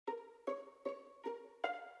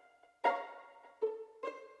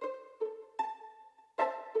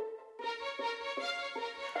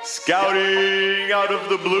Scouting out of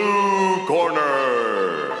the blue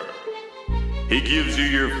corner. He gives you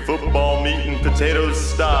your football meat and potatoes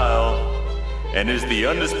style and is the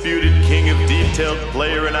undisputed king of detailed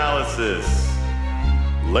player analysis.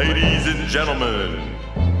 Ladies and gentlemen,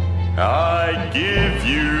 I give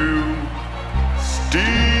you Steve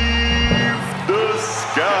the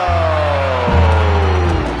Scout.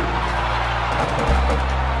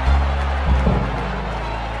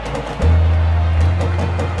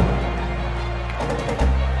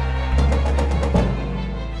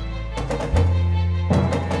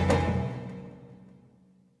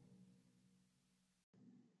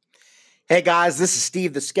 Hey guys, this is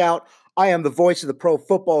Steve the Scout. I am the voice of the Pro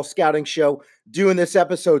Football Scouting Show, doing this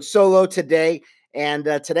episode solo today. And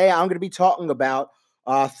today I'm going to be talking about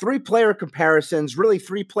three-player comparisons, really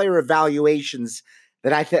three-player evaluations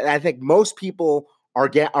that I think most people are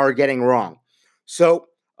getting wrong. So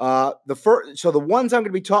the ones I'm going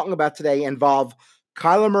to be talking about today involve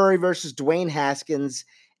Kyler Murray versus Dwayne Haskins,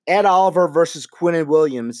 Ed Oliver versus Quinnen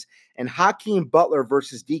Williams, and Hakeem Butler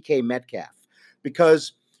versus DK Metcalf.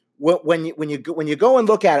 Because when you go and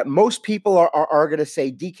look at it, most people are going to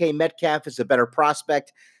say DK Metcalf is a better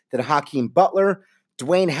prospect than Hakeem Butler.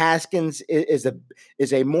 Dwayne Haskins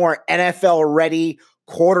is a more NFL ready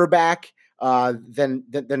quarterback than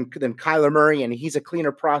Kyler Murray, and he's a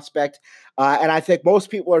cleaner prospect. And I think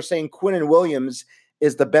most people are saying Quinnen Williams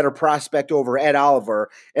is the better prospect over Ed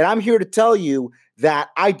Oliver. And I'm here to tell you that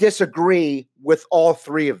I disagree with all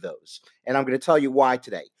three of those, and I'm going to tell you why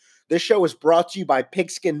today. This show is brought to you by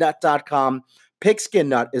PigskinNut.com. Pigskin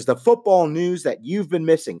Nut is the football news that you've been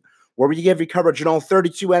missing, where we give you coverage on all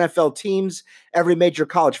 32 NFL teams, every major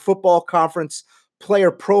college football conference, player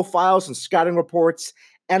profiles and scouting reports,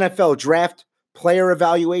 NFL draft, player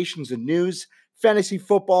evaluations and news, fantasy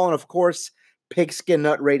football, and of course, Pigskin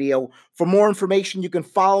Nut Radio. For more information, you can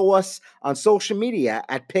follow us on social media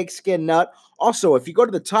at Pigskin Nut. Also, if you go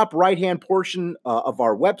to the top right-hand portion of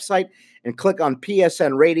our website and click on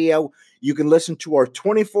PSN Radio, you can listen to our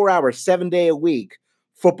 24-hour, 7-day-a-week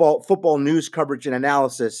football news coverage and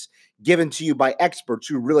analysis given to you by experts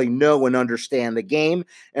who really know and understand the game.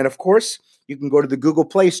 And of course, you can go to the Google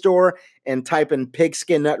Play Store and type in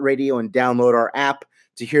Pigskin Nut Radio and download our app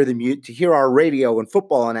to hear our radio and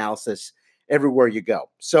football analysis everywhere you go.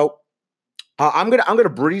 So I'm gonna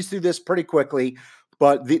breeze through this pretty quickly,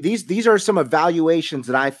 but these are some evaluations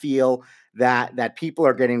that I feel that people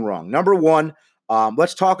are getting wrong. Number one,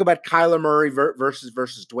 let's talk about Kyler Murray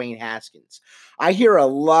versus Dwayne Haskins. I hear a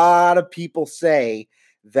lot of people say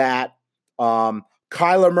that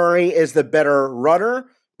Kyler Murray is the better runner,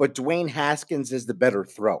 but Dwayne Haskins is the better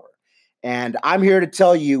thrower. And I'm here to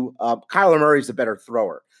tell you, Kyler Murray is the better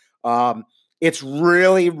thrower. It's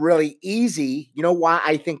really, really easy. You know why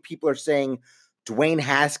I think people are saying Dwayne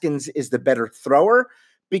Haskins is the better thrower?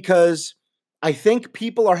 Because I think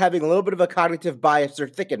people are having a little bit of a cognitive bias. They're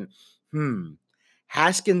thinking,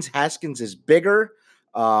 Haskins is bigger.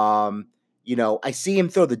 I see him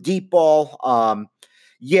throw the deep ball.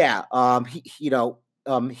 He's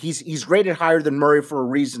rated higher than Murray for a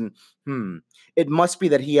reason. It must be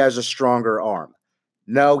that he has a stronger arm.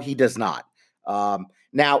 No, he does not.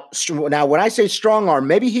 Now, when I say strong arm,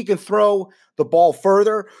 maybe he can throw the ball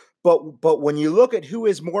further, but when you look at who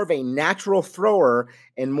is more of a natural thrower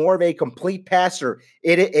and more of a complete passer,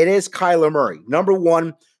 it is Kyler Murray. Number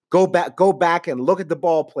one, go back and look at the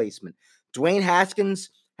ball placement. Dwayne Haskins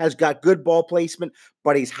has got good ball placement,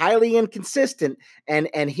 but he's highly inconsistent, and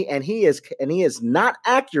he is not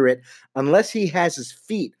accurate unless he has his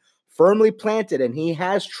feet firmly planted, and he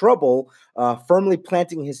has trouble firmly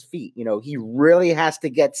planting his feet. He really has to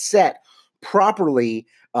get set properly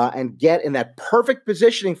and get in that perfect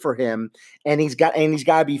positioning for him, and he's got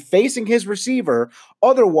to be facing his receiver.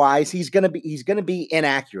 Otherwise, he's gonna be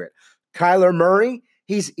inaccurate. Kyler Murray,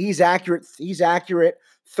 he's accurate. He's accurate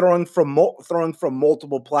throwing from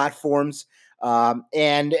multiple platforms.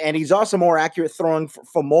 And he's also more accurate throwing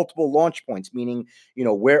from multiple launch points, meaning,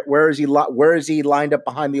 where is he lined up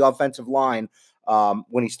behind the offensive line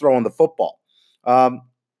when he's throwing the football.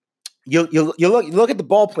 You look at the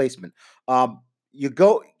ball placement. Go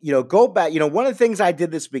back. One of the things I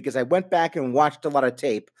did this week is I went back and watched a lot of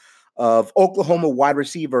tape of Oklahoma wide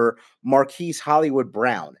receiver Marquise Hollywood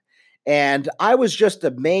Brown, and I was just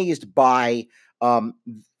amazed by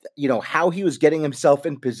how he was getting himself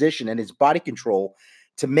in position and his body control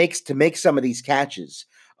to make some of these catches.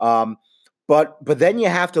 But then you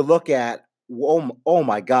have to look at, oh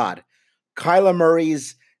my God, Kyler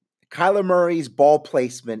Murray's ball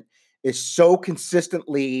placement is so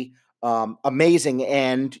consistently amazing.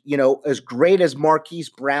 And, as great as Marquise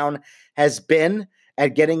Brown has been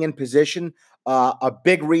at getting in position. A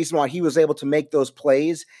big reason why he was able to make those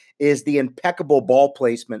plays is the impeccable ball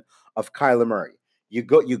placement of Kyler Murray. You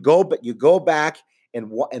go back and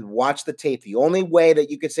watch the tape. The only way that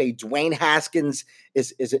you could say Dwayne Haskins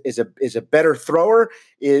is a better thrower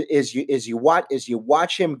is you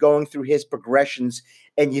watch him going through his progressions,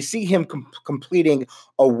 and you see him completing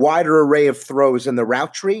a wider array of throws in the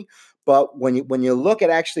route tree. But when you look at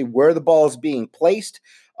actually where the ball is being placed,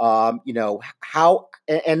 how,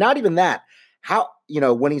 and not even that, how,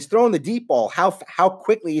 when he's throwing the deep ball, how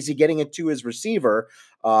quickly is he getting it to his receiver?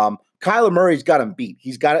 Kyler Murray's got him beat.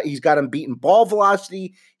 He's got him beat in ball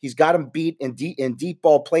velocity. He's got him beat in deep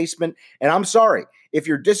ball placement. And I'm sorry if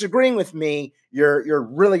you're disagreeing with me.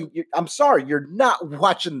 I'm sorry, you're not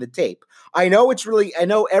watching the tape. I know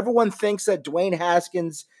everyone thinks that Dwayne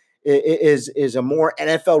Haskins is a more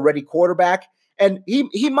NFL ready quarterback, and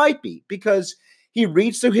he might be because he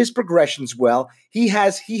reads through his progressions well. He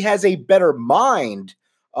has a better mind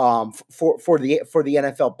for the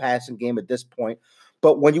NFL passing game at this point.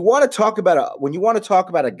 But when you want to talk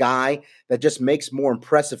about a guy that just makes more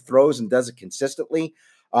impressive throws and does it consistently,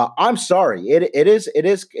 I'm sorry, it is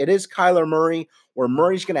Kyler Murray. Where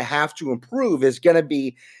Murray's going to have to improve is going to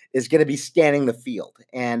be scanning the field,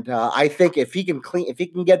 and I think if he can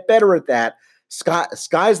get better at that,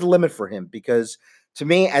 sky's the limit for him. Because to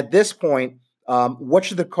me, at this point, what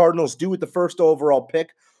should the Cardinals do with the first overall pick?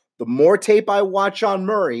 The more tape I watch on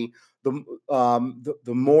Murray, the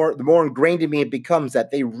more ingrained in me it becomes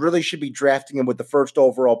that they really should be drafting him with the first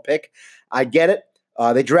overall pick. I get it.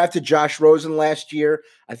 They drafted Josh Rosen last year.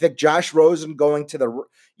 I think Josh Rosen going to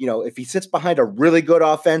if he sits behind a really good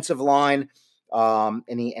offensive line,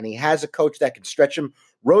 and he has a coach that can stretch him,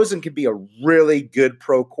 Rosen could be a really good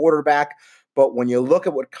pro quarterback. But when you look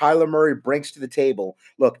at what Kyler Murray brings to the table,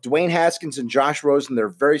 look, Dwayne Haskins and Josh Rosen, they're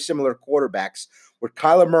very similar quarterbacks. What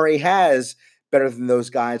Kyler Murray has better than those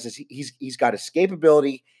guys is he's got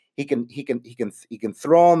escapability. He can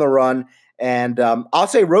throw on the run, and I'll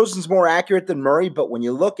say Rosen's more accurate than Murray. But when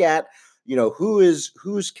you look at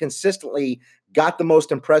who's consistently got the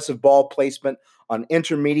most impressive ball placement on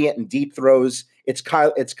intermediate and deep throws, it's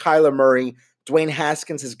Kyler Murray. Dwayne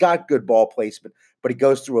Haskins has got good ball placement, but he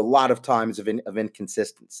goes through a lot of times of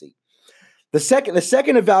inconsistency. The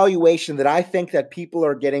second evaluation that I think that people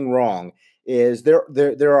are getting wrong is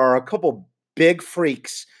there are a couple big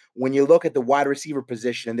freaks when you look at the wide receiver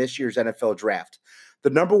position in this year's NFL draft. The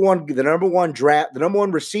number one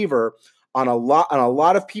receiver on a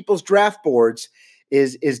lot of people's draft boards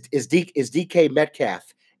is DK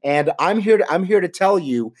Metcalf. And I'm here to tell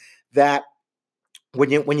you that when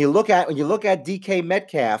you look at DK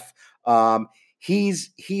Metcalf,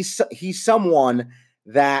 he's someone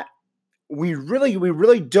that we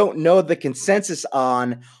really don't know the consensus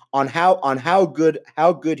on how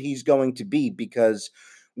good he's going to be, because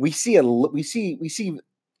we see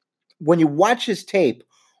when you watch his tape,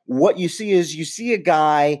 what you see a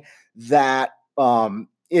guy that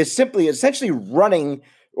is essentially running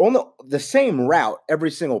on the same route every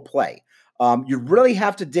single play. You really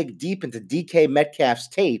have to dig deep into DK Metcalf's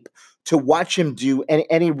tape to watch him do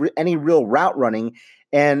any real route running.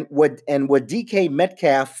 And what DK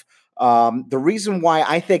Metcalf, the reason why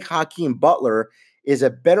I think Hakeem Butler is a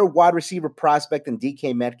better wide receiver prospect than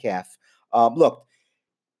DK Metcalf. Look,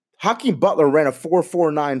 Hakeem Butler ran a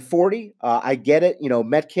 4.49 40. I get it.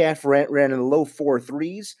 Metcalf ran in the low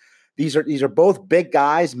 4.3s. These are both big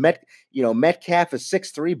guys. Metcalf is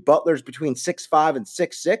 6'3", Butler's between 6'5" and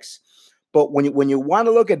 6'6". But when you want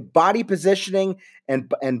to look at body positioning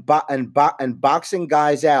and boxing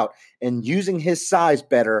guys out and using his size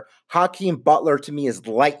better, Hakeem Butler to me is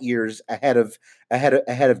light years ahead of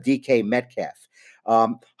DK Metcalf.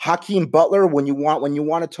 Hakeem Butler, when you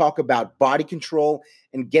want to talk about body control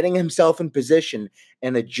and getting himself in position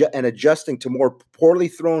and adjusting to more poorly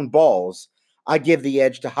thrown balls, I give the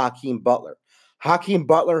edge to Hakeem Butler. Hakeem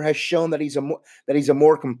Butler has shown that he's a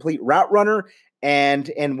more complete route runner, and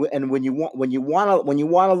when you want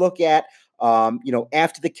to look at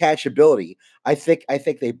after the catch ability, I think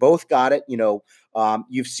they both got it.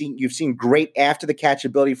 You've seen great after the catch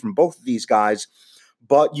ability from both of these guys.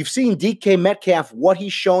 But you've seen DK Metcalf. What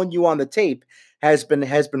he's shown you on the tape has been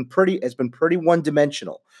pretty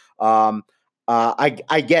one-dimensional. I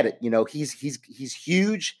get it. He's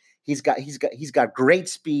huge. He's got great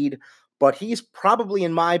speed, but he's probably,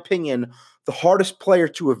 in my opinion, the hardest player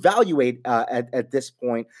to evaluate at this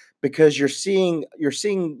point, because you're seeing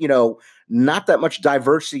not that much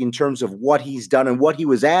diversity in terms of what he's done and what he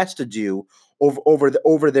was asked to do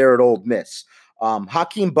over there at Ole Miss.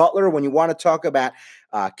 Hakeem Butler, when you want to talk about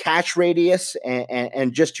catch radius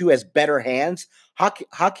and just who has better hands.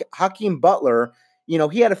 Hakeem Butler,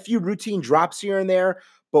 he had a few routine drops here and there,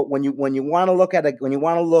 but when you want to look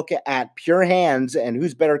at pure hands and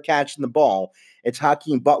who's better catching the ball, it's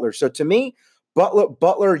Hakeem Butler. So to me,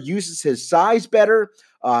 Butler uses his size better.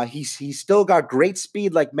 He's still got great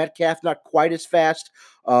speed like Metcalf, not quite as fast.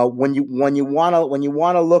 When you want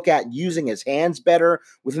to look at using his hands better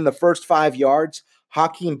within the first 5 yards,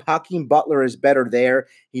 Hakeem Butler is better there.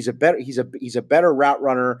 He's a better route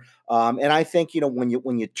runner. And I think when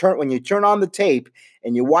you turn on the tape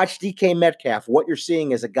and you watch DK Metcalf, what you're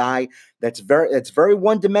seeing is a guy that's very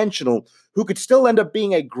one-dimensional, who could still end up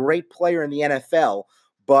being a great player in the NFL.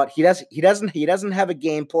 But he doesn't have a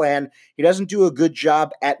game plan. He doesn't do a good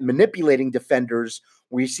job at manipulating defenders,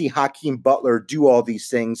 where you see Hakeem Butler do all these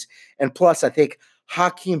things. And plus, I think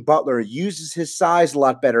Hakeem Butler uses his size a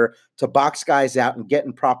lot better to box guys out and get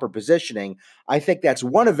in proper positioning. I think that's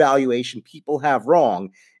one evaluation people have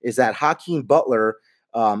wrong, is that Hakeem Butler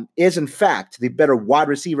is, in fact, the better wide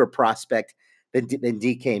receiver prospect than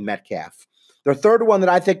DK Metcalf. The third one that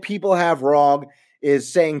I think people have wrong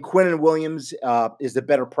is saying Quinnen Williams is the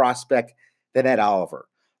better prospect than Ed Oliver.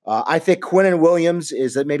 I think Quinnen Williams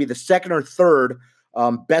is maybe the second or third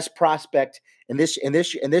best prospect in this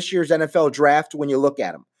year's NFL draft when you look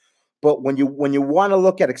at him. But when you want to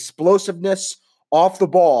look at explosiveness off the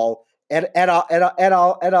ball, Ed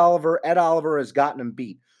Oliver has gotten him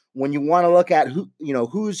beat. When you want to look at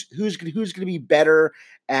who's going to be better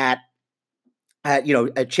at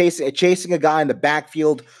chasing a guy in the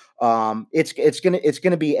backfield, it's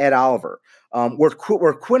gonna be Ed Oliver. Where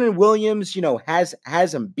Quinnen Williams,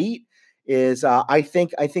 has him beat is I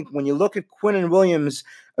think when you look at Quinnen Williams'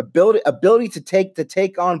 ability to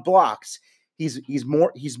take on blocks, he's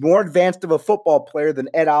more advanced of a football player than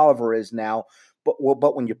Ed Oliver is now.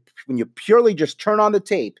 But when you purely just turn on the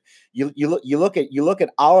tape, you look at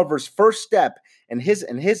Oliver's first step and his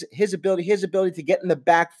ability to get in the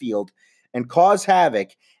backfield and cause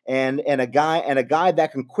havoc, and a guy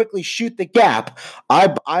that can quickly shoot the gap.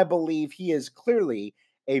 I believe he is clearly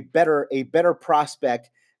a better prospect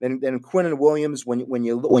than Quinnen Williams. When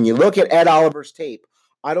you look at Ed Oliver's tape,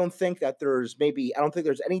 I don't think there's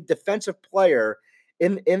any defensive player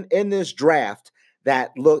in this draft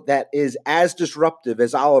that is as disruptive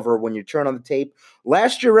as Oliver when you turn on the tape.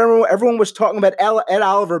 Last year, everyone was talking about Ed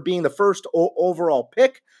Oliver being the first overall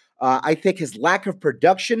pick. I think his lack of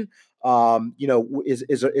production,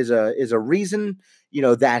 is a reason,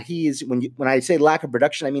 that he's when I say lack of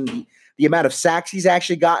production, I mean the amount of sacks he's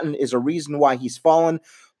actually gotten is a reason why he's fallen.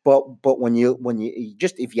 But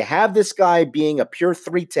if you have this guy being a pure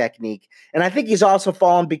 3 technique, and I think he's also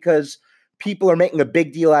fallen because people are making a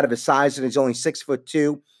big deal out of his size and he's only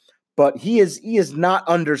 6'2", but he is not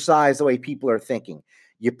undersized the way people are thinking.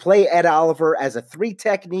 You play Ed Oliver as a 3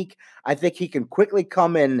 technique, I think he can quickly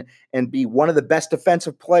come in and be one of the best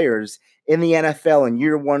defensive players in the NFL in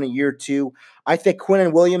year 1 and year 2. I think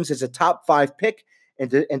Quinnen Williams is a top 5 pick and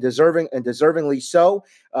deservingly so.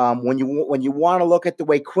 When you want to look at the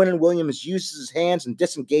way Quinnen Williams uses his hands and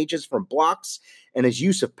disengages from blocks and his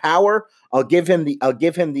use of power, I'll give him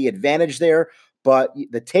the advantage there. But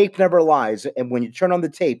the tape never lies, and when you turn on the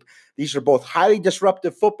tape, these are both highly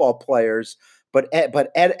disruptive football players. But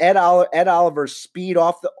Ed Oliver's speed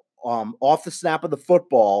off the snap of the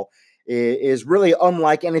football is really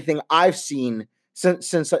unlike anything I've seen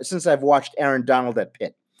since I've watched Aaron Donald at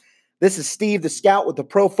Pitt. This is Steve the Scout with the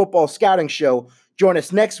Pro Football Scouting Show. Join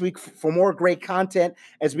us next week for more great content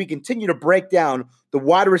as we continue to break down the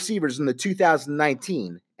wide receivers in the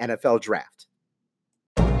 2019 NFL Draft.